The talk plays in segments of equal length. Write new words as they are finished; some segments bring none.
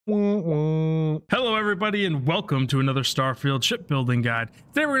Hello everybody and welcome to another Starfield shipbuilding guide.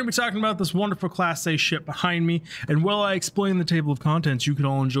 Today we're going to be talking about this wonderful Class A ship behind me, and while I explain the table of contents, you can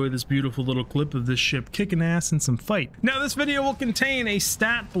all enjoy this beautiful little clip of this ship kicking ass in some fight. Now this video will contain a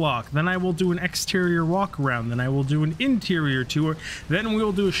stat block, then I will do an exterior walk around, then I will do an interior tour, then we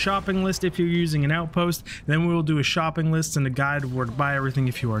will do a shopping list if you're using an outpost, then we will do a shopping list and a guide of where to buy everything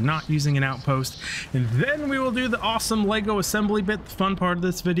if you are not using an outpost, and then we will do the awesome Lego assembly bit, the fun part of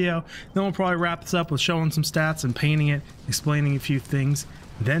this video. Then we'll probably wrap this up with showing some stats and painting it, explaining a few things.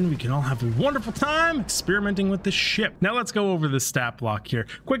 Then we can all have a wonderful time experimenting with the ship. Now let's go over the stat block here.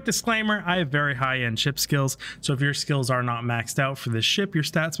 Quick disclaimer, I have very high-end ship skills, so if your skills are not maxed out for this ship, your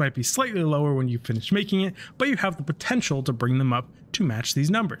stats might be slightly lower when you finish making it, but you have the potential to bring them up to match these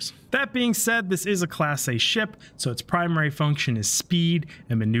numbers. That being said, this is a Class A ship, so its primary function is speed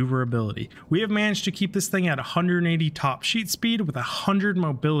and maneuverability. We have managed to keep this thing at 180 top sheet speed with 100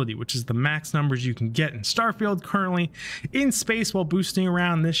 mobility, which is the max numbers you can get in Starfield currently. In space while boosting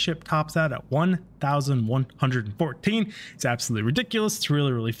around, this ship tops out at 1,114. It's absolutely ridiculous. It's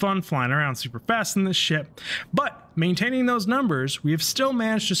really fun flying around super fast in this ship, but maintaining those numbers, we have still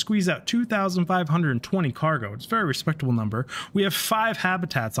managed to squeeze out 2,520 cargo. It's a very respectable number. We have 5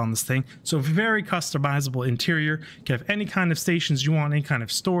 habitats on this thing, so very customizable interior. You can have any kind of stations you want, any kind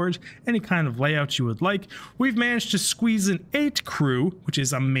of storage, any kind of layout you would like. We've managed to squeeze in 8 crew, which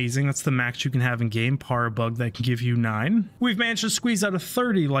is amazing. That's the max you can have in game, par a bug that can give you 9. We've managed to squeeze out a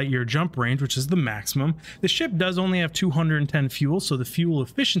 30 light year jump range, which is the maximum. The ship does only have 210 fuel, so the fuel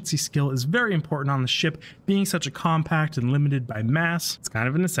efficiency skill is very important on the ship, being such a compact and limited by mass. It's kind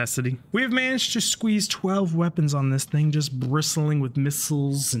of a necessity. We have managed to squeeze 12 weapons on this thing, just bristling with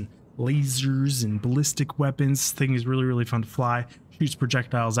missiles and lasers and ballistic weapons. This thing is really fun to fly. Shoots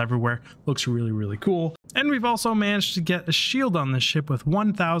projectiles everywhere. Looks really cool. And we've also managed to get a shield on this ship with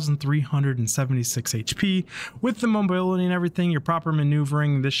 1,376 HP. With the mobility and everything, your proper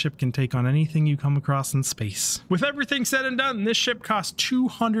maneuvering, this ship can take on anything you come across in space. With everything said and done, this ship costs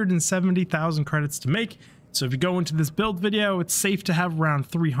 270,000 credits to make. So if you go into this build video, it's safe to have around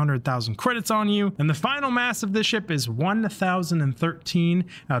 300,000 credits on you. And the final mass of this ship is 1,013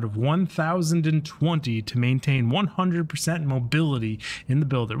 out of 1,020 to maintain 100% mobility in the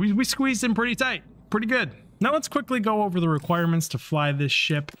builder. We squeezed in pretty tight, pretty good. Now let's quickly go over the requirements to fly this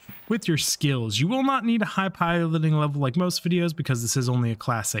ship with your skills. You will not need a high piloting level like most videos because this is only a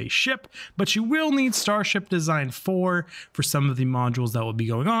Class A ship, but you will need Starship Design 4 for some of the modules that will be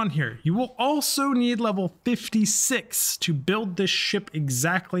going on here. You will also need level 56 to build this ship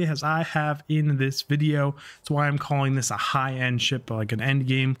exactly as I have in this video. That's why I'm calling this a high-end ship, like an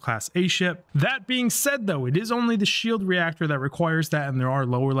endgame Class A ship. That being said though, it is only the shield reactor that requires that, and there are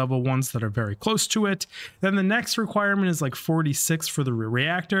lower level ones that are very close to it. Then the next requirement is like 46 for the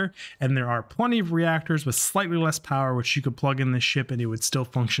reactor, and there are plenty of reactors with slightly less power which you could plug in this ship and it would still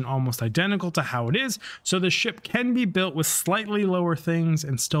function almost identical to how it is. So the ship can be built with slightly lower things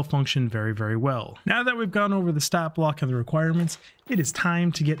and still function very well. Now that we've gone over the stat block and the requirements, it is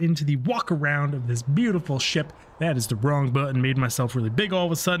time to get into the walk around of this beautiful ship. That is the wrong button, made myself really big all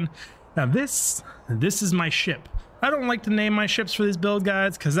of a sudden. Now this is my ship. I don't like to name my ships for these build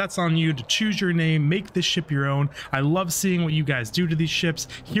guides because that's on you to choose your name, make this ship your own. I love seeing what you guys do to these ships,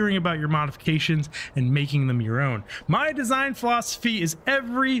 hearing about your modifications, and making them your own. My design philosophy is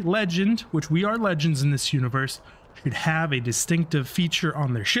every legend, which we are legends in this universe, should have a distinctive feature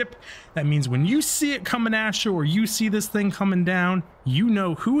on their ship. That means when you see it coming at you or you see this thing coming down, you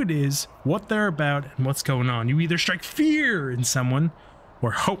know who it is, what they're about, and what's going on. You either strike fear in someone or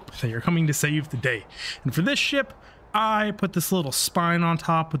hope that you're coming to save the day. And for this ship, I put this little spine on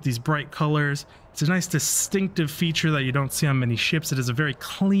top with these bright colors. It's a nice distinctive feature that you don't see on many ships. It is a very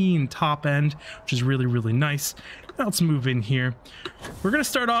clean top end, which is really nice. Now let's move in here. We're gonna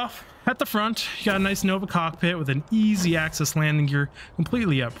start off at the front. You got a nice Nova cockpit with an easy access landing gear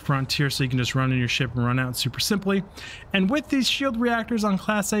completely up front here, so you can just run in your ship and run out super simply. And with these shield reactors on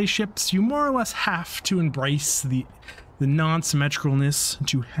Class A ships, you more or less have to embrace the non-symmetricalness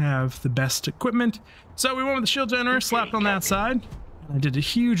to have the best equipment. So we went with the shield generator slapped on that side. I did a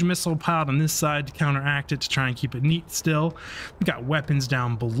huge missile pod on this side to counteract it, to try and keep it neat still. We got weapons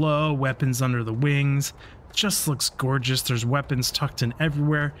down below, weapons under the wings. It just looks gorgeous. There's weapons tucked in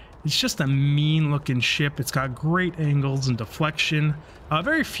everywhere. It's just a mean looking ship. It's got great angles and deflection.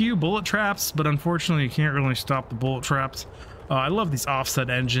 Very few bullet traps, but unfortunately you can't really stop the bullet traps. I love these offset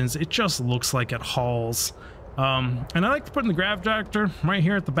engines. It just looks like it hauls. And I like to put in the grav tractor right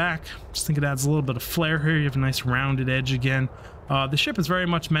here at the back. Just think it adds a little bit of flair here. You have a nice rounded edge again. The ship is very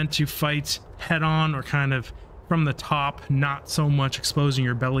much meant to fight head on or kind of from the top, not so much exposing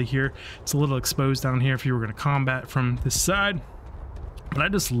your belly here. It's a little exposed down here if you were going to combat from this side. But I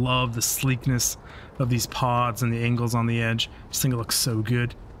just love the sleekness of these pods and the angles on the edge. This thing looks so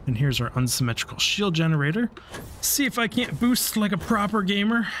good. And here's our unsymmetrical shield generator. See if I can't boost like a proper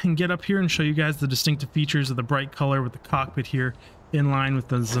gamer and get up here and show you guys the distinctive features of the bright color with the cockpit here in line with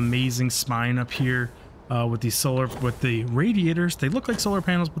this amazing spine up here with the radiators. They look like solar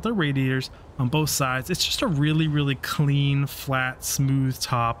panels, but they're radiators on both sides. It's just a really, really clean, flat, smooth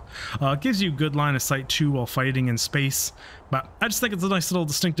top. It gives you a good line of sight too while fighting in space. But I just think it's a nice little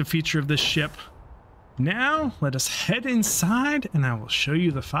distinctive feature of this ship. Now, let us head inside and I will show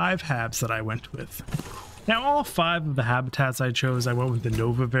you the 5 habs that I went with. Now, all 5 of the habitats I chose, I went with the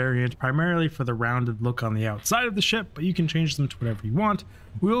Nova variant, primarily for the rounded look on the outside of the ship, but you can change them to whatever you want.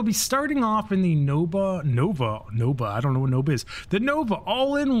 We will be starting off in the Nova, I don't know what Nova is. The Nova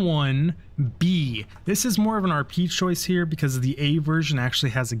All-in-One B. This is more of an RP choice here because the A version actually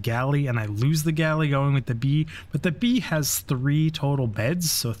has a galley, and I lose the galley going with the B, but the B has 3 total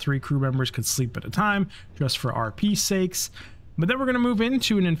beds, so 3 crew members could sleep at a time, just for RP sakes. But then we're going to move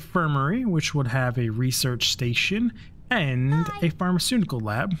into an infirmary, which would have a research station and a pharmaceutical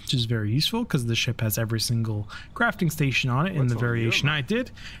lab, which is very useful because the ship has every single crafting station on it in the variation I did.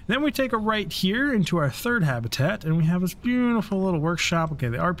 Then we take a right here into our 3rd habitat, and we have this beautiful little workshop. Okay,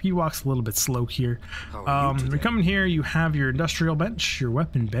 the RP walk's a little bit slow here. We come in here, you have your industrial bench, your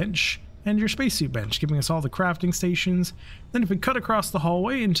weapon bench, and your spacesuit bench, giving us all the crafting stations. Then if we cut across the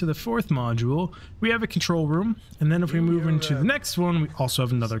hallway into the 4th module, we have a control room. And then if we move into the next one, we also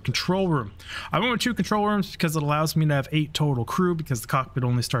have another control room. I went with 2 control rooms because it allows me to have 8 total crew because the cockpit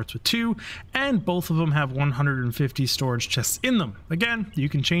only starts with 2, and both of them have 150 storage chests in them. Again, you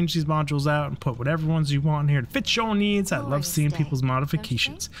can change these modules out and put whatever ones you want in here to fit your needs. I love seeing people's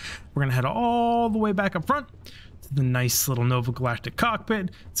modifications. We're gonna head all the way back up front. The nice little Nova Galactic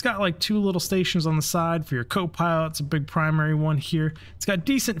cockpit. It's got like 2 little stations on the side for your co-pilot. It's a big primary one here. It's got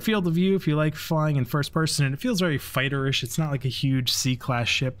decent field of view if you like flying in first person, and it feels very fighterish. It's not like a huge C-class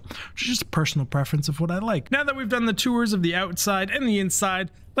ship, which is just a personal preference of what I like. Now that we've done the tours of the outside and the inside,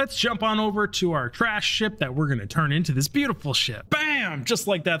 let's jump on over to our trash ship that we're going to turn into this beautiful ship. Bam! Just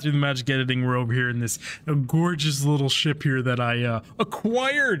like that through the magic editing, we're over here in this gorgeous little ship here that I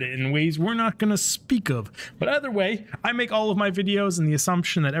acquired in ways we're not going to speak of. But either way, I make all of my videos in the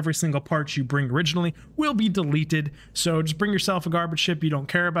assumption that every single part you bring originally will be deleted. So just bring yourself a garbage ship you don't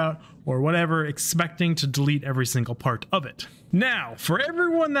care about or whatever, expecting to delete every single part of it. Now, for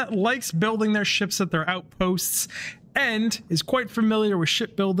everyone that likes building their ships at their outposts and is quite familiar with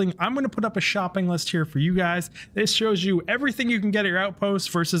shipbuilding, I'm going to put up a shopping list here for you guys. This shows you everything you can get at your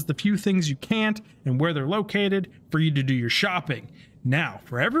outpost versus the few things you can't and where they're located for you to do your shopping. Now,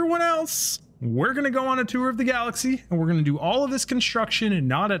 for everyone else, we're going to go on a tour of the galaxy and we're going to do all of this construction and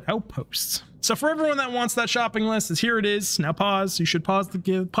not at outposts. So for everyone that wants that shopping list, here it is. Now pause. You should pause the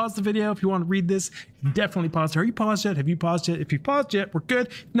video if you want to read this. Definitely pause. Are you paused yet? Have you paused yet? If you paused yet, we're good.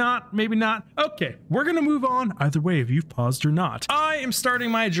 If not, maybe not. Okay, we're gonna move on either way if you've paused or not. I am starting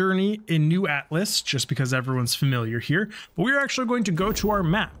my journey in New Atlas just because everyone's familiar here, but we are actually going to go to our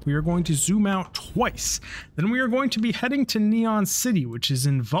map. We are going to zoom out twice. Then we are going to be heading to Neon City, which is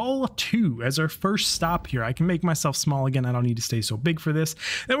in Vol 2 as our first stop here. I can make myself small again. I don't need to stay so big for this.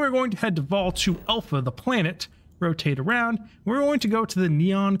 Then we're going to head to Vol 2 Alpha, the planet, rotate around. We're going to go to the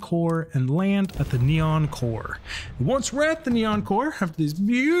Neon Core and land at the Neon Core. Once we're at the Neon Core, after these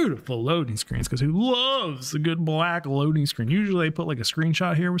beautiful loading screens, because who loves a good black loading screen? Usually they put like a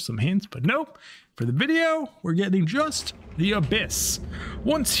screenshot here with some hints, but nope. For the video, we're getting just the abyss.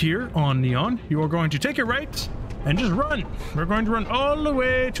 Once here on Neon, you are going to take it right and just run. We're going to run all the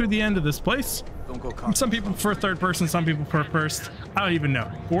way to the end of this place. Some people prefer third person, some people prefer first. I don't even know.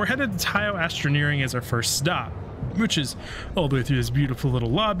 But we're headed to Taiyo Astroneering as our first stop, which is all the way through this beautiful little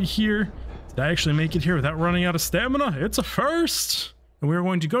lobby here. Did I actually make it here without running out of stamina? It's a first. And we're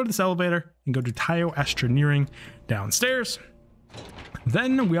going to go to this elevator and go to Taiyo Astroneering downstairs.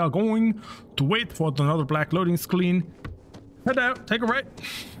 Then we are going to wait for another black loading screen. Head out, take a right.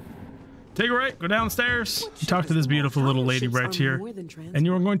 Take a right, go downstairs, talk to this beautiful little lady right here, and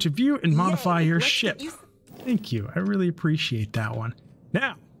you are going to view and modify your ship. Thank you, I really appreciate that one.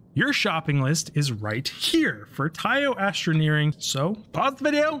 Now, your shopping list is right here for Taiyo Astroneering, so pause the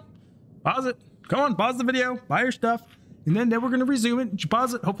video, pause it, come on, pause the video, buy your stuff, and then we're going to resume it. Did you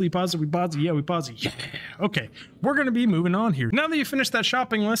pause it? Hopefully you pause it. We pause it. Yeah, we pause it. Yeah. Okay, we're going to be moving on here. Now that you finished that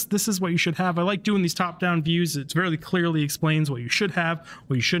shopping list, this is what you should have. I like doing these top-down views. It very clearly explains what you should have,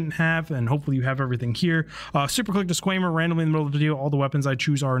 what you shouldn't have, and hopefully you have everything here. Super quick disclaimer, randomly in the middle of the video, all the weapons I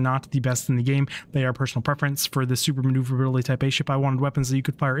choose are not the best in the game. They are personal preference. For this super maneuverability type A ship, I wanted weapons that you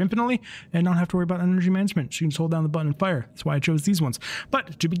could fire infinitely and not have to worry about energy management. So you can just hold down the button and fire. That's why I chose these ones.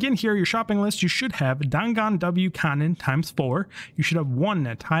 But to begin here, your shopping list, you should have Dangan W cannon ×4. You should have 1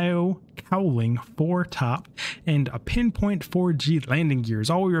 Taiyo cowling 4 top and a pinpoint 4G landing gear is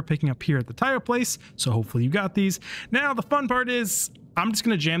all we were picking up here at the Taiyo place. So hopefully you got these. Now the fun part is I'm just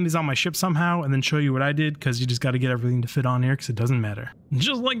going to jam these on my ship somehow and then show you what I did, because you just got to get everything to fit on here because it doesn't matter.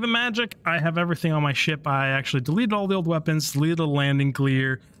 Just like the magic, I have everything on my ship. I actually deleted all the old weapons, deleted the landing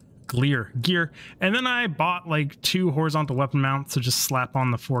gear, and then I bought like 2 horizontal weapon mounts to just slap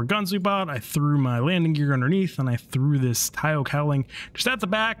on the 4 guns we bought. I threw my landing gear underneath, and I threw this Taiyo cowling just at the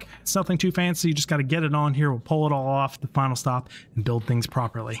back. It's nothing too fancy. You just got to get it on here. We'll pull it all off at the final stop and build things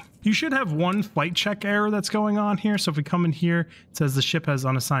properly. You should have 1 flight check error that's going on here. So if we come in here, it says the ship has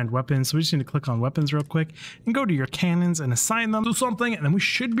unassigned weapons. So we just need to click on weapons real quick and go to your cannons and assign them to something. And then we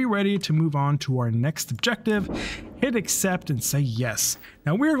should be ready to move on to our next objective. Hit accept and say yes.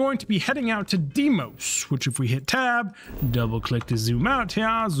 Now we're going to be heading out to Deimos, which if we hit tab, double click to zoom out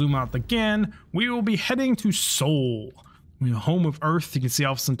here, zoom out again, we will be heading to Sol. We're home of Earth. You can see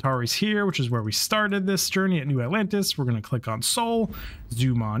Alpha Centauri's here, which is where we started this journey at New Atlantis. We're going to click on Sol,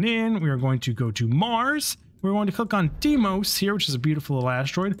 zoom on in. We are going to go to Mars. We're going to click on Deimos here, which is a beautiful little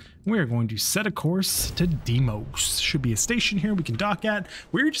asteroid. We are going to set a course to Deimos. Should be a station here we can dock at.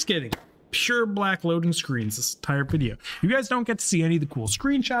 We're just getting pure black loading screens this entire video. You guys don't get to see any of the cool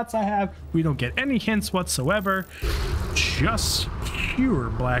screenshots I have. We don't get any hints whatsoever. Just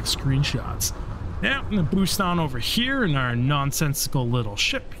pure black screenshots. Now, I'm going to boost on over here in our nonsensical little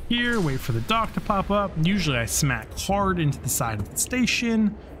ship here, wait for the dock to pop up. Usually I smack hard into the side of the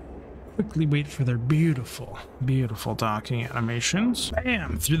station. Quickly wait for their beautiful, beautiful docking animations.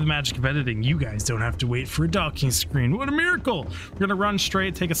 Bam! Through the magic of editing, you guys don't have to wait for a docking screen. What a miracle! We're going to run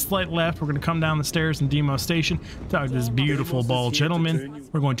straight, take a slight left. We're going to come down the stairs in Deimos Station, talk to this beautiful bald gentleman.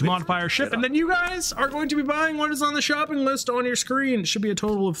 We're going to modify our ship, and then you guys are going to be buying what is on the shopping list on your screen. It should be a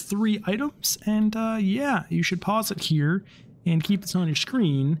total of 3 items, and yeah, you should pause it here and keep this on your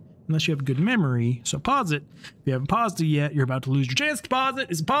screen. Unless you have good memory, so pause it. If you haven't paused it yet, you're about to lose your chance to pause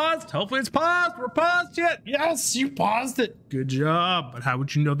it. Is it paused? Hopefully it's paused. We're paused yet. Yes, you paused it. Good job. But how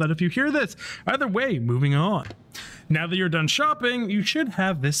would you know that if you hear this? Either way, moving on. Now that you're done shopping, you should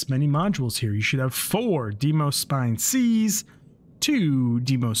have this many modules here. You should have 4 Deimos Spine Cs, 2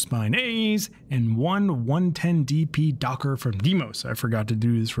 Deimos Spine A's, and 1 110 DP Docker from Deimos. I forgot to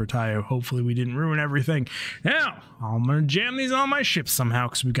do this for Taiyo. Hopefully we didn't ruin everything. Now, I'm going to jam these on my ship somehow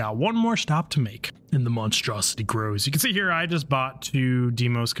because we got 1 more stop to make. And the monstrosity grows. You can see here I just bought 2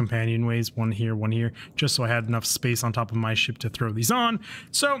 Deimos companionways, 1 here, just so I had enough space on top of my ship to throw these on.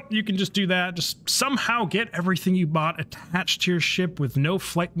 So you can just do that. Just somehow get everything you bought attached to your ship with no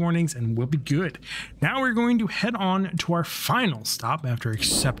flight warnings and we'll be good. Now we're going to head on to our final stop after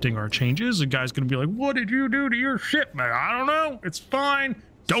accepting our changes. The guy's going to be like, what did you do to your ship? I don't know. It's fine.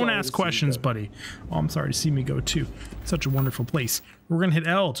 Don't ask questions, buddy. Oh, I'm sorry to see me go too. Such a wonderful place. We're going to hit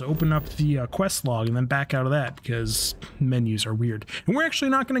L to open up the quest log and then back out of that because menus are weird. And we're actually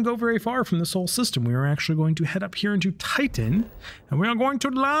not going to go very far from this whole system. We are actually going to head up here into Titan and we are going to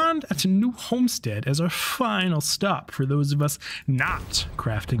land at a new homestead as our final stop for those of us not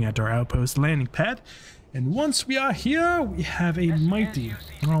crafting at our outpost landing pad. And once we are here, we have a mighty...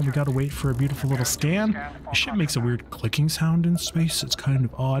 Oh, we gotta wait for a beautiful little scan. The ship makes a weird clicking sound in space. It's kind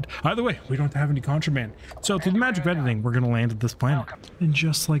of odd. Either way, we don't have any contraband. So through the magic of editing, we're gonna land at this planet. And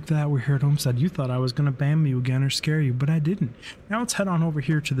just like that, we're here at Homestead. You thought I was gonna bam you again or scare you, but I didn't. Now let's head on over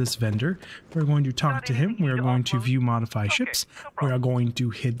here to this vendor. We're going to talk to him. We're going to view modify ships. We are going to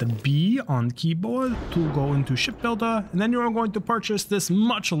hit the B on the keyboard to go into shipbuilder. And then you are going to purchase this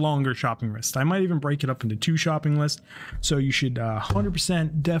much longer shopping list. I might even break it up into 2 shopping lists, so you should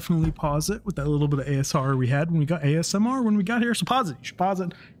 100% definitely pause it with that little bit of ASR we had when we got ASMR when we got here. So pause it. You should pause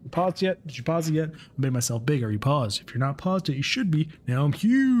it. You paused yet? Did you pause it yet? I made myself big. Are you paused? If you're not paused it, you should be. Now I'm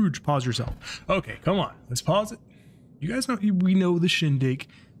huge. Pause yourself. Okay, come on. Let's pause it. You guys know we know the shindig.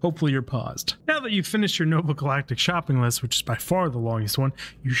 Hopefully you're paused. Now that you've finished your Nova Galactic shopping list, which is by far the longest one,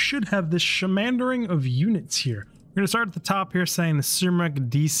 you should have this shamandering of units here. We're going to start at the top here saying the Sirmec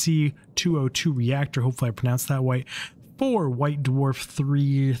DC-202 reactor. Hopefully I pronounced that right. 4 White Dwarf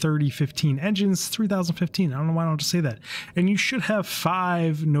 3015 engines, 3015. I don't know why I don't just say that. And you should have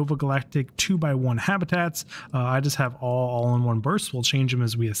 5 Nova Galactic 2x1 habitats. I just have all in one burst. We'll change them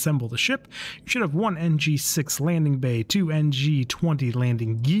as we assemble the ship. You should have 1 NG6 landing bay, 2 NG20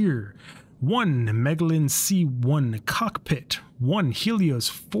 landing gear, 1 Megalyn C1 cockpit, 1 Helios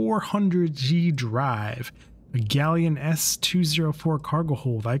 400G drive, a Galleon S204 cargo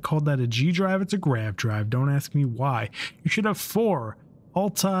hold. I called that a G drive. It's a grav drive. Don't ask me why. You should have 4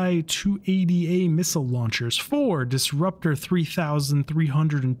 Altai 280A missile launchers, 4 Disruptor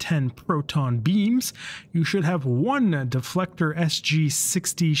 3310 proton beams. You should have 1 Deflector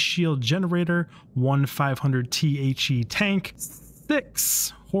SG60 shield generator, 1 500T HE tank,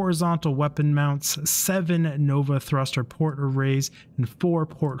 6 horizontal weapon mounts, 7 Nova thruster port arrays, and 4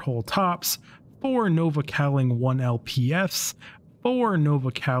 porthole tops, 4 Nova Cowling 1 LPFs, 4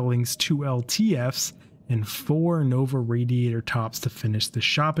 Nova Cowlings 2 LTFs, and 4 Nova radiator tops to finish the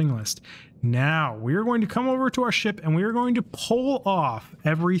shopping list. Now we are going to come over to our ship and we are going to pull off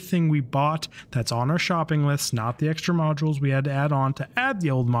everything we bought that's on our shopping list, not the extra modules we had to add on to add the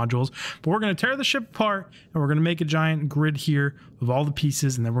old modules, but we're going to tear the ship apart and we're going to make a giant grid here of all the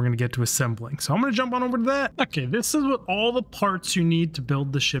pieces, and then we're going to get to assembling. So I'm going to jump on over to that. Okay, this is what all the parts you need to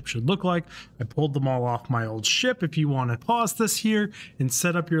build the ship should look like. I pulled them all off my old ship. If you want to pause this here and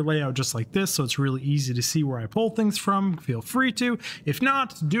set up your layout just like this so it's really easy to see where I pull things from, feel free to. If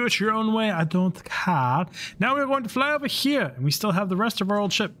not, do it your own way. I don't care. Now we're going to fly over here, and we still have the rest of our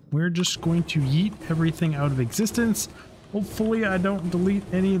old ship. We're just going to yeet everything out of existence. Hopefully I don't delete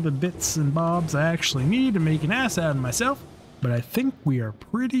any of the bits and bobs I actually need to make an ass out of myself, but I think we are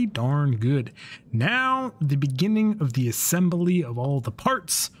pretty darn good. Now, the beginning of the assembly of all the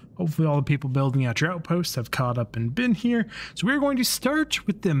parts. Hopefully all the people building out your outposts have caught up and been here. So we're going to start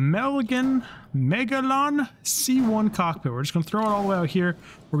with the Megalyn C1 cockpit. We're just going to throw it all the way out here.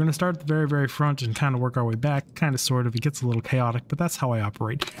 We're going to start at the very, very front and kind of work our way back. Kind of, sort of. It gets a little chaotic, but that's how I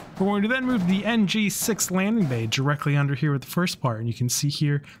operate. We're going to then move the NG6 landing bay directly under here with the first part. And you can see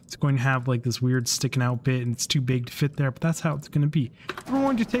here, it's going to have like this weird sticking out bit and it's too big to fit there, but that's how it's going to be. We're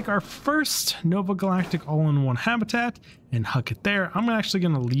going to take our first Nova Galactic all-in-one habitat and huck it there. I'm actually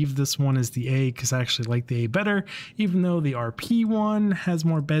going to leave this one as the A because I actually like the A better, even though the RP one has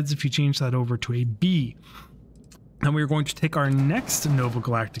more beds if you change that over to a B. Then we're going to take our next Nova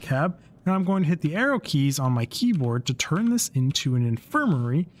Galactic hab, and I'm going to hit the arrow keys on my keyboard to turn this into an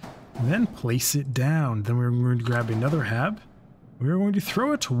infirmary, and then place it down. Then we're going to grab another hab. We're going to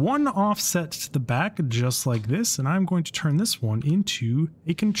throw it one offset to the back just like this, and I'm going to turn this one into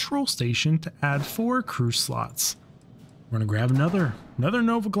a control station to add 4 crew slots. We're going to grab another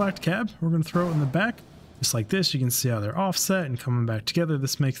Nova Galactic hab. We're going to throw it in the back just like this. You can see how they're offset and coming back together.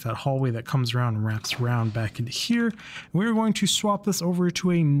 This makes that hallway that comes around and wraps around back into here. And we're going to swap this over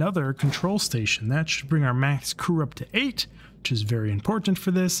to another control station. That should bring our max crew up to 8, which is very important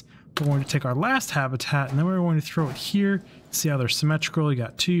for this. We're going to take our last habitat and then we're going to throw it here. See how they're symmetrical. You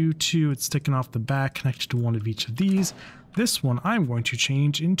got 2, it's sticking off the back, connected to one of each of these. This one I'm going to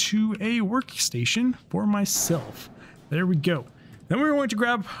change into a workstation for myself. There we go. Then we're going to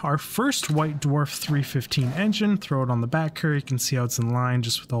grab our first White Dwarf 315 engine, throw it on the back here. You can see how it's in line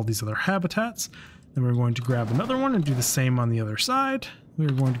just with all these other habitats. Then we're going to grab another one and do the same on the other side. We're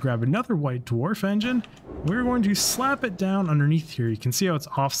going to grab another White Dwarf engine. We're going to slap it down underneath here. You can see how it's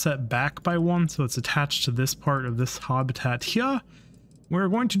offset back by 1, so it's attached to this part of this habitat here. We're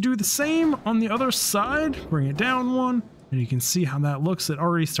going to do the same on the other side, bring it down 1. And you can see how that looks. It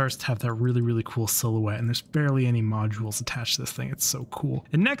already starts to have that really, really cool silhouette, and there's barely any modules attached to this thing. It's so cool.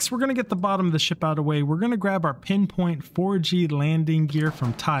 And next, we're going to get the bottom of the ship out of the way. We're going to grab our Pinpoint 4G landing gear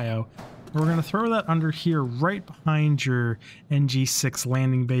from Taiyo. We're going to throw that under here right behind your NG6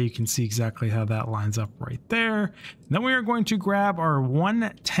 landing bay. You can see exactly how that lines up right there. And then we are going to grab our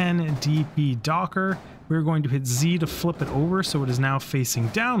 110 DP docker. We're going to hit Z to flip it over so it is now facing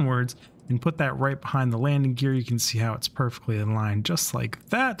downwards, and put that right behind the landing gear. You can see how it's perfectly in line just like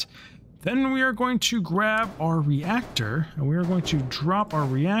that. Then we are going to grab our reactor, and we are going to drop our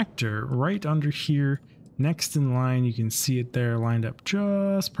reactor right under here next in line. You can see it there lined up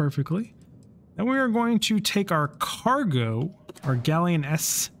just perfectly. Then we are going to take our cargo, our Galleon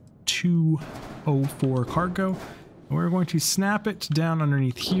S204 cargo, and we're going to snap it down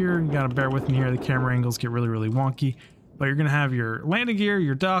underneath here. You gotta bear with me here, the camera angles get really, really wonky. But you're going to have your landing gear,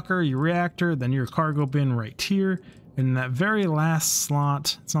 your docker, your reactor, then your cargo bin right here. In that very last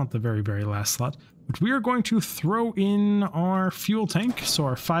slot, it's not the very, very last slot, but we are going to throw in our fuel tank. So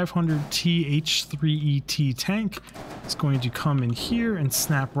our 500T H3ET tank is going to come in here and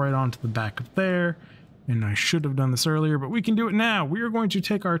snap right onto the back of there. And I should have done this earlier, but we can do it now. We are going to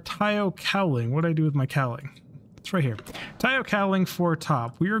take our Taiyo cowling. What do I do with my cowling? It's right here. Taiyo cowling for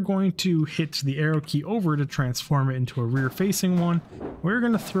top. We are going to hit the arrow key over to transform it into a rear-facing one. We're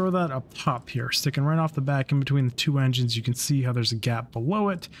going to throw that up top here, sticking right off the back in between the two engines. You can see how there's a gap below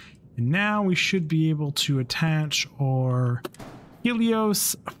it. And now we should be able to attach our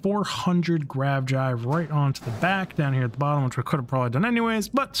Helios 400 grav drive right onto the back down here at the bottom, which we could have probably done anyways,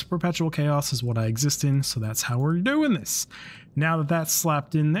 but perpetual chaos is what I exist in, so that's how we're doing this. Now that that's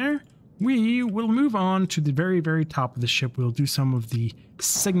slapped in there, we will move on to the very, very top of the ship. We'll do some of the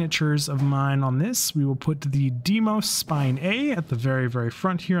signatures of mine on this. We will put the Deimos Spine A at the very, very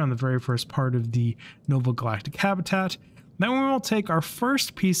front here on the very first part of the Nova Galactic habitat. Then we will take our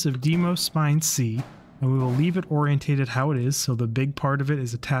first piece of Deimos Spine C, and we will leave it orientated how it is, so the big part of it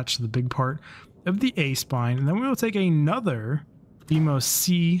is attached to the big part of the A spine. And then we will take another Deimos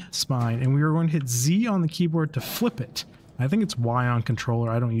C spine, and we are going to hit Z on the keyboard to flip it. I think it's Y on controller.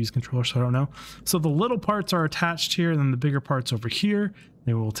 I don't use controller, so I don't know. So the little parts are attached here, and then the bigger parts over here.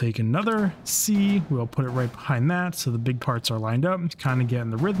 Then we'll take another C, we'll put it right behind that, so the big parts are lined up, to kind of get in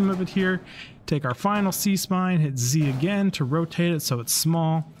the rhythm of it here. Take our final C spine, hit Z again to rotate it so it's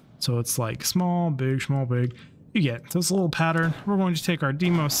small. So it's like small, big, you get this little pattern. We're going to take our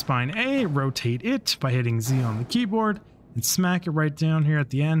Deimos Spine A, rotate it by hitting Z on the keyboard, and smack it right down here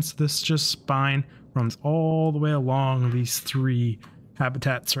at the end. So this just spine runs all the way along these three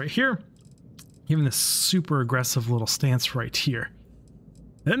habitats right here, giving this super aggressive little stance right here.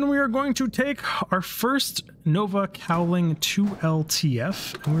 Then we are going to take our first Nova Cowling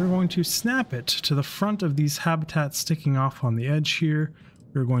 2LTF, and we're going to snap it to the front of these habitats sticking off on the edge here.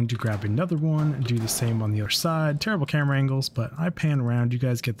 We're going to grab another one and do the same on the other side. Terrible camera angles, but I pan around. You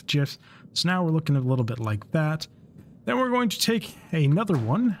guys get the gist. So now we're looking a little bit like that. Then we're going to take another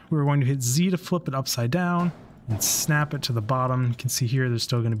one. We're going to hit Z to flip it upside down and snap it to the bottom. You can see here there's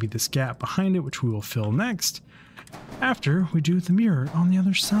still going to be this gap behind it, which we will fill next after we do the mirror on the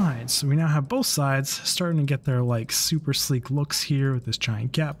other side. So we now have both sides starting to get their like super sleek looks here with this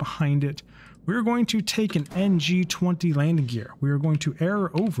giant gap behind it. We're going to take an NG-20 landing gear. We are going to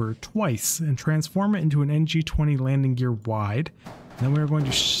error over twice and transform it into an NG-20 landing gear wide. And then we're going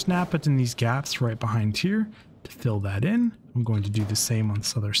to snap it in these gaps right behind here to fill that in. I'm going to do the same on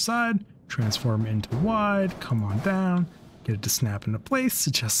this other side. Transform it into wide, come on down, get it to snap into place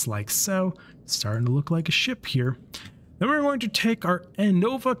just like so. It's starting to look like a ship here. Then we're going to take our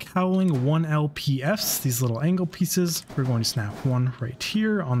Nova Cowling 1LPFs, these little angle pieces. We're going to snap one right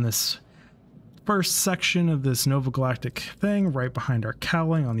here on this first section of this Nova Galactic thing right behind our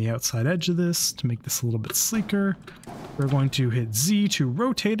cowling on the outside edge of this to make this a little bit sleeker. We're going to hit Z to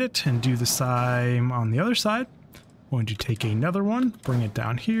rotate it and do the same on the other side. Going to take another one, bring it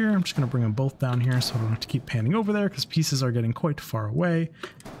down here. I'm just going to bring them both down here so I don't have to keep panning over there because pieces are getting quite far away.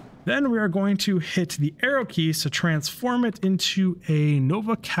 Then we are going to hit the arrow keys to transform it into a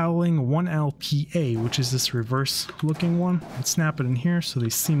Nova Cowling 1LPA, which is this reverse looking one, and snap it in here so they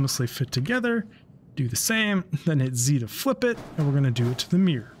seamlessly fit together. Do the same, then hit Z to flip it, and we're going to do it to the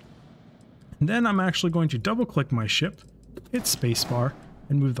mirror. And then I'm actually going to double click my ship, hit spacebar,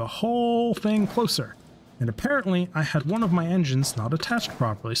 and move the whole thing closer. And apparently I had one of my engines not attached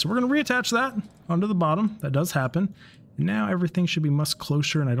properly, so we're going to reattach that onto the bottom. That does happen. And now everything should be much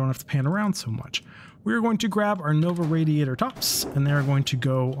closer and I don't have to pan around so much. We're going to grab our Nova radiator tops, and they're going to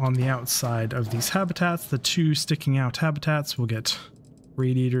go on the outside of these habitats. The two sticking out habitats will get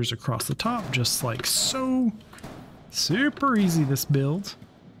radiators across the top, just like so. Super easy, this build.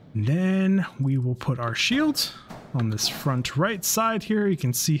 And then we will put our shield on this front right side here. You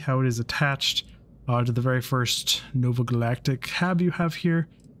can see how it is attached to the very first Nova Galactic hab you have here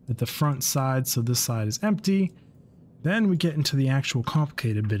at the front side. So this side is empty. Then we get into the actual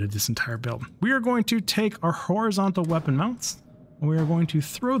complicated bit of this entire build. We are going to take our horizontal weapon mounts, and we are going to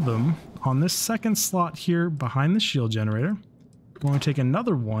throw them on this second slot here behind the shield generator. We're going to take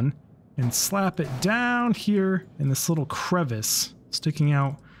another one and slap it down here in this little crevice sticking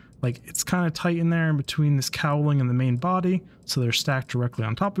out. Like, it's kind of tight in there in between this cowling and the main body, so they're stacked directly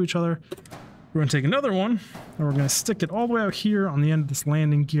on top of each other. We're going to take another one, and we're going to stick it all the way out here on the end of this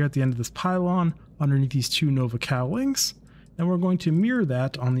landing gear at the end of this pylon underneath these two Nova cowlings. And we're going to mirror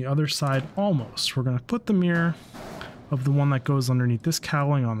that on the other side almost. We're going to put the mirror of the one that goes underneath this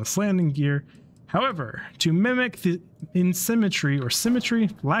cowling on this landing gear. However, to mimic the asymmetry or symmetry,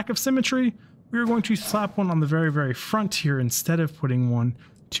 lack of symmetry, we're going to slap one on the very, very front here instead of putting one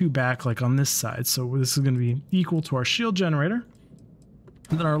two back like on this side. So this is going to be equal to our shield generator.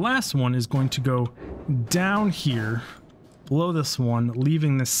 And then our last one is going to go down here below this one,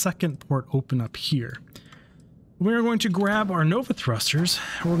 leaving the second port open up here. We're going to grab our Nova thrusters.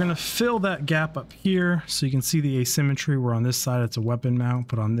 We're going to fill that gap up here so you can see the asymmetry where on this side it's a weapon mount,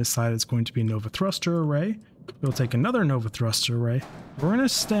 but on this side it's going to be a Nova thruster array. We'll take another Nova thruster array. We're going to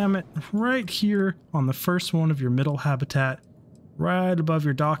stam it right here on the first one of your middle habitat, right above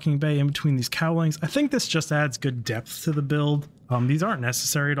your docking bay in between these cowlings. I think this just adds good depth to the build. These aren't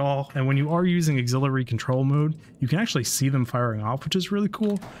necessary at all, and when you are using auxiliary control mode, you can actually see them firing off, which is really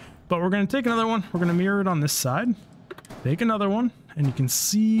cool. But we're going to take another one. We're going to mirror it on this side. Take another one, and you can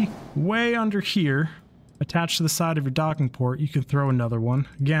see way under here, attached to the side of your docking port, you can throw another one.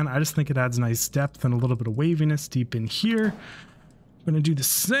 Again, I just think it adds nice depth and a little bit of waviness deep in here. I'm going to do the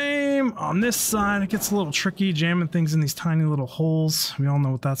same on this side. It gets a little tricky jamming things in these tiny little holes. We all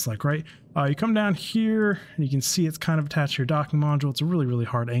know what that's like, right? You come down here and you can see it's kind of attached to your docking module. It's a really, really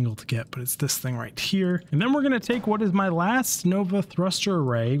hard angle to get, but it's this thing right here. And then we're going to take what is my last Nova thruster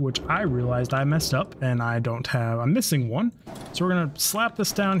array, which I realized I messed up and I'm missing one. So we're going to slap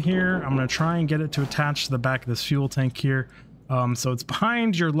this down here. I'm going to try and get it to attach to the back of this fuel tank here. So it's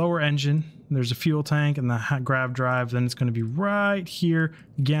behind your lower engine. There's a fuel tank and the grav drive. Then it's going to be right here.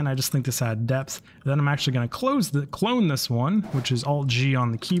 Again, I just think this adds depth. And then I'm actually going to clone this one, which is Alt-G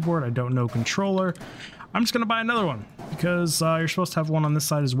on the keyboard. I don't know controller. I'm just going to buy another one because you're supposed to have one on this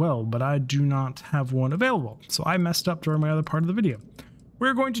side as well, but I do not have one available. So I messed up during my other part of the video.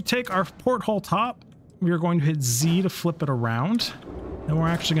 We're going to take our porthole top. We are going to hit Z to flip it around. And we're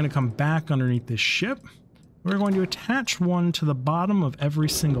actually going to come back underneath this ship. We're going to attach one to the bottom of every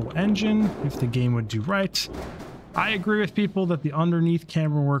single engine, if the game would do right. I agree with people that the underneath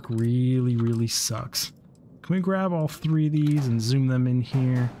camera work really, really sucks. Can we grab all three of these and zoom them in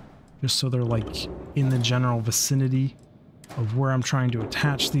here, just so they're like in the general vicinity of where I'm trying to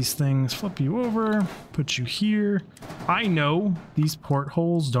attach these things? Flip you over, put you here. I know these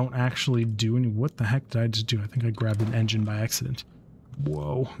portholes don't actually do any... What the heck did I just do? I think I grabbed an engine by accident.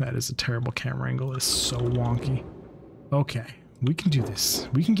 Whoa, that is a terrible camera angle. It's so wonky. Okay, we can do this.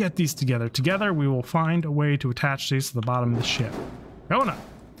 We can get these together. Together, we will find a way to attach these to the bottom of the ship. Going up.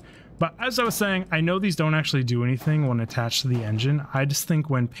 But as I was saying, I know these don't actually do anything when attached to the engine. I just think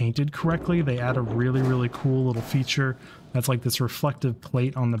when painted correctly, they add a really, really cool little feature that's like this reflective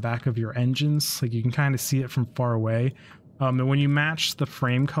plate on the back of your engines. Like you can kind of see it from far away. And when you match the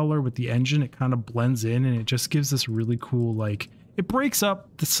frame color with the engine, it kind of blends in and it just gives this really cool, like, it breaks up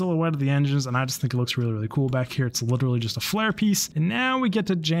the silhouette of the engines, and I just think it looks really, really cool back here. It's literally just a flare piece, and now we get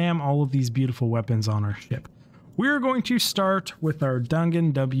to jam all of these beautiful weapons on our ship. We're going to start with our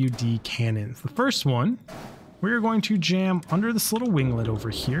Dungan WD cannons. The first one, we're going to jam under this little winglet over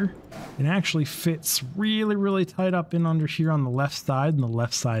here. It actually fits really, really tight up in under here on the left side, and the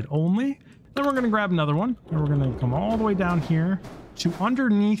left side only. Then we're going to grab another one, and we're going to come all the way down here to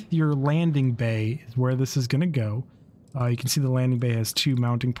underneath your landing bay is where this is going to go. You can see the landing bay has 2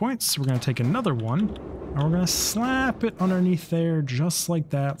 mounting points. We're going to take another one, and we're going to slap it underneath there just like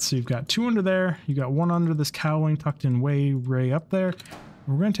that. So you've got 2 under there. You got 1 under this cowling tucked in way up there.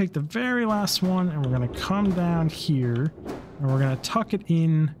 We're going to take the very last one, and we're going to come down here, and we're going to tuck it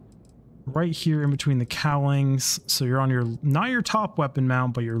in right here in between the cowlings. So you're on your, not your top weapon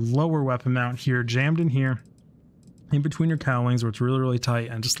mount, but your lower weapon mount here, jammed in here, in between your cowlings, where it's really, really tight.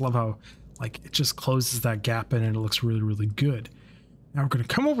 And I just love how, like, it just closes that gap in and it looks really, really good. Now we're going to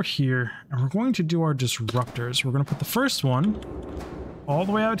come over here and we're going to do our disruptors. We're going to put the first one all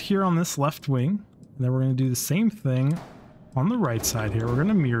the way out here on this left wing. And then we're going to do the same thing on the right side here. We're going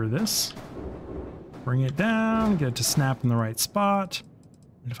to mirror this, bring it down, get it to snap in the right spot.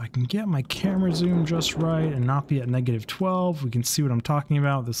 And if I can get my camera zoom just right and not be at -12, we can see what I'm talking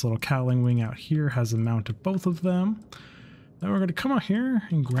about. This little cowling wing out here has a mount of both of them. Then we're going to come out here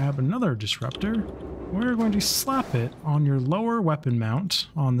and grab another disruptor. We're going to slap it on your lower weapon mount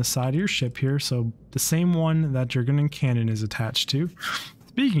on the side of your ship here. So the same one that your gun cannon is attached to.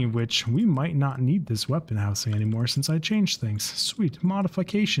 Speaking of which, we might not need this weapon housing anymore since I changed things. Sweet.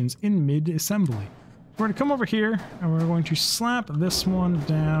 Modifications in mid-assembly. We're going to come over here and we're going to slap this one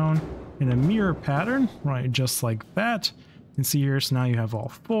down in a mirror pattern, right, just like that. You can see here, so now you have all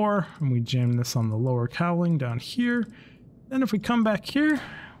 4, and we jam this on the lower cowling down here. Then if we come back here,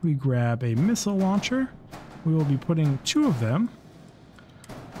 we grab a missile launcher. We will be putting 2 of them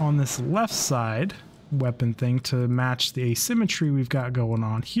on this left side weapon thing to match the asymmetry we've got going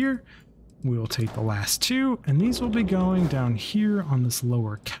on here. We will take the last 2, and these will be going down here on this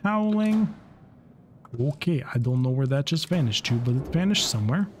lower cowling. Okay, I don't know where that just vanished to, but it vanished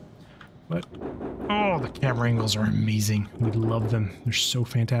somewhere. But Oh, the camera angles are amazing. We love them. They're so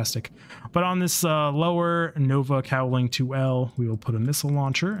fantastic. But on this lower Nova Cowling 2L, we will put a missile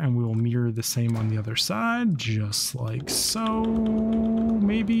launcher and we will mirror the same on the other side, just like so.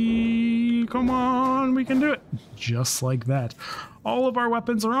 Maybe, come on, we can do it. Just like that. All of our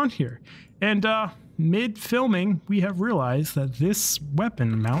weapons are on here. And mid-filming, we have realized that this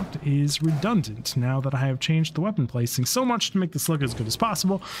weapon mount is redundant now that I have changed the weapon placing so much to make this look as good as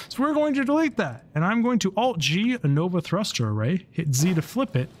possible. So we're going to delete that. And I'm going to Alt-G a Nova thruster array, hit Z to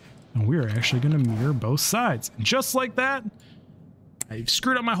flip it, and we're actually going to mirror both sides. And just like that, I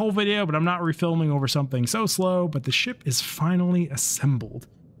screwed up my whole video, but I'm not refilming over something so slow, but the ship is finally assembled.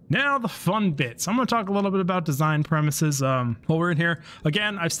 Now the fun bits. I'm going to talk a little bit about design premises while we're in here.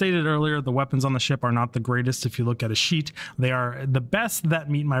 Again, I've stated earlier, the weapons on the ship are not the greatest if you look at a sheet. They are the best that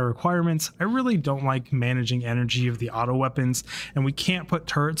meet my requirements. I really don't like managing energy of the auto weapons, and we can't put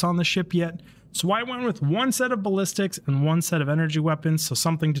turrets on the ship yet. So I went with one set of ballistics and one set of energy weapons, so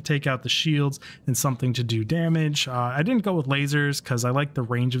something to take out the shields and something to do damage. I didn't go with lasers because I like the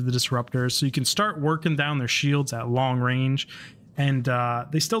range of the disruptors, so you can start working down their shields at long range. And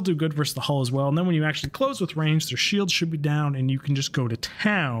they still do good versus the hull as well. And then when you actually close with range, their shields should be down and you can just go to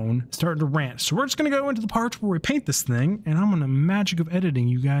town, start to rant. So we're just going to go into the part where we paint this thing, and I'm going to magic of editing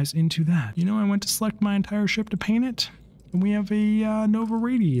you guys into that. You know, I went to select my entire ship to paint it, and we have a Nova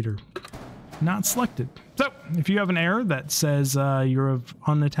radiator. Not selected. So if you have an error that says you're of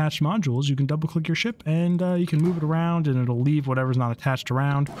unattached modules, you can double click your ship and you can move it around and it'll leave whatever's not attached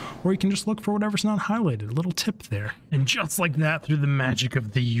around, or you can just look for whatever's not highlighted. A little tip there. And just like that, through the magic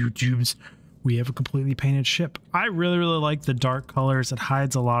of the YouTubes, we have a completely painted ship. I really like the dark colors. It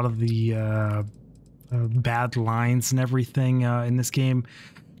hides a lot of the bad lines and everything in this game,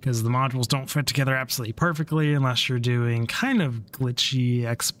 because the modules don't fit together absolutely perfectly unless you're doing kind of glitchy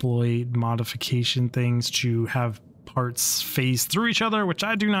exploit modification things to have parts phase through each other, which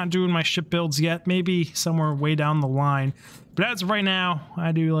I do not do in my ship builds yet, maybe somewhere way down the line. But as of right now,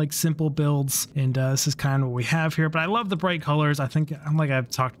 I do like simple builds, and this is kind of what we have here. But I love the bright colors. I think, like I've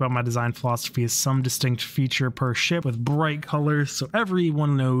talked about, my design philosophy is some distinct feature per ship with bright colors, so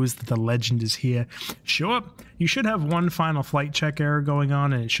everyone knows that the legend is here. Show up. You should have one final flight check error going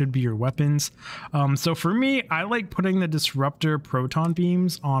on, and it should be your weapons. So for me, I like putting the disruptor proton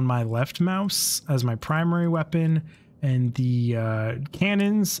beams on my left mouse as my primary weapon, and the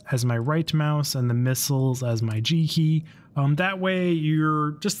cannons as my right mouse, and the missiles as my G key. That way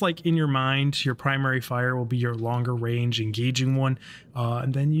you're just like in your mind, your primary fire will be your longer range engaging one,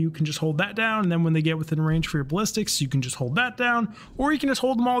 and then you can just hold that down, and then when they get within range for your ballistics, you can just hold that down, or you can just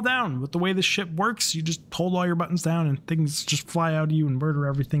hold them all down. With the way this ship works, you just hold all your buttons down and things just fly out of you and murder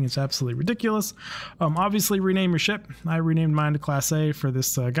everything. It's absolutely ridiculous. Obviously rename your ship. I renamed mine to Class A for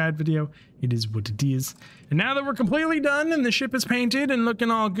this guide video. It is what it is. And now that we're completely done and the ship is painted and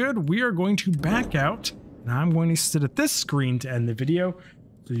looking all good, we are going to back out. And I'm going to sit at this screen to end the video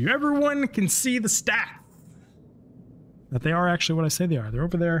so everyone can see the stats. That they are actually what I say they are. They're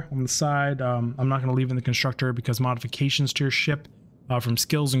over there on the side. I'm not going to leave in the constructor because modifications to your ship from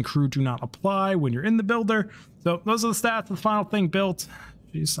skills and crew do not apply when you're in the builder. So those are the stats of the final thing built.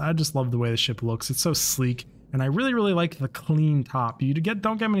 Jeez, I just love the way the ship looks. It's so sleek. And I really like the clean top. You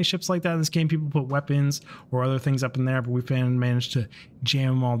don't get many ships like that in this game. People put weapons or other things up in there, but we've managed to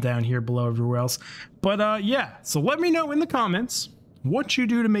jam them all down here below everywhere else. But yeah, so let me know in the comments what you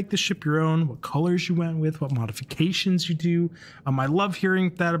do to make the ship your own, what colors you went with, what modifications you do. I love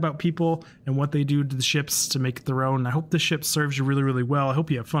hearing that about people and what they do to the ships to make it their own. I hope the ship serves you really well. I hope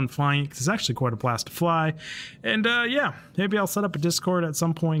you have fun flying, because it's actually quite a blast to fly. And yeah, maybe I'll set up a Discord at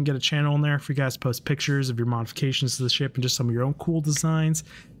some point and get a channel in there for you guys to post pictures of your modifications to the ship and just some of your own cool designs.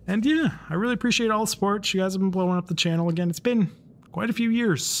 And yeah, I really appreciate all the support. You guys have been blowing up the channel again. It's been quite a few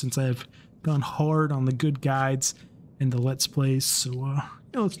years since I've gone hard on the good guides and the Let's Plays. So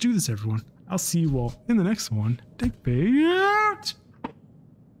yeah, let's do this, everyone. I'll see you all in the next one. Take care out. You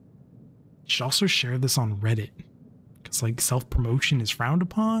should also share this on Reddit, because like self-promotion is frowned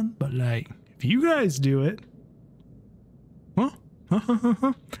upon, but like if you guys do it, huh?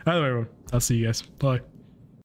 Either way, everyone, I'll see you guys. Bye.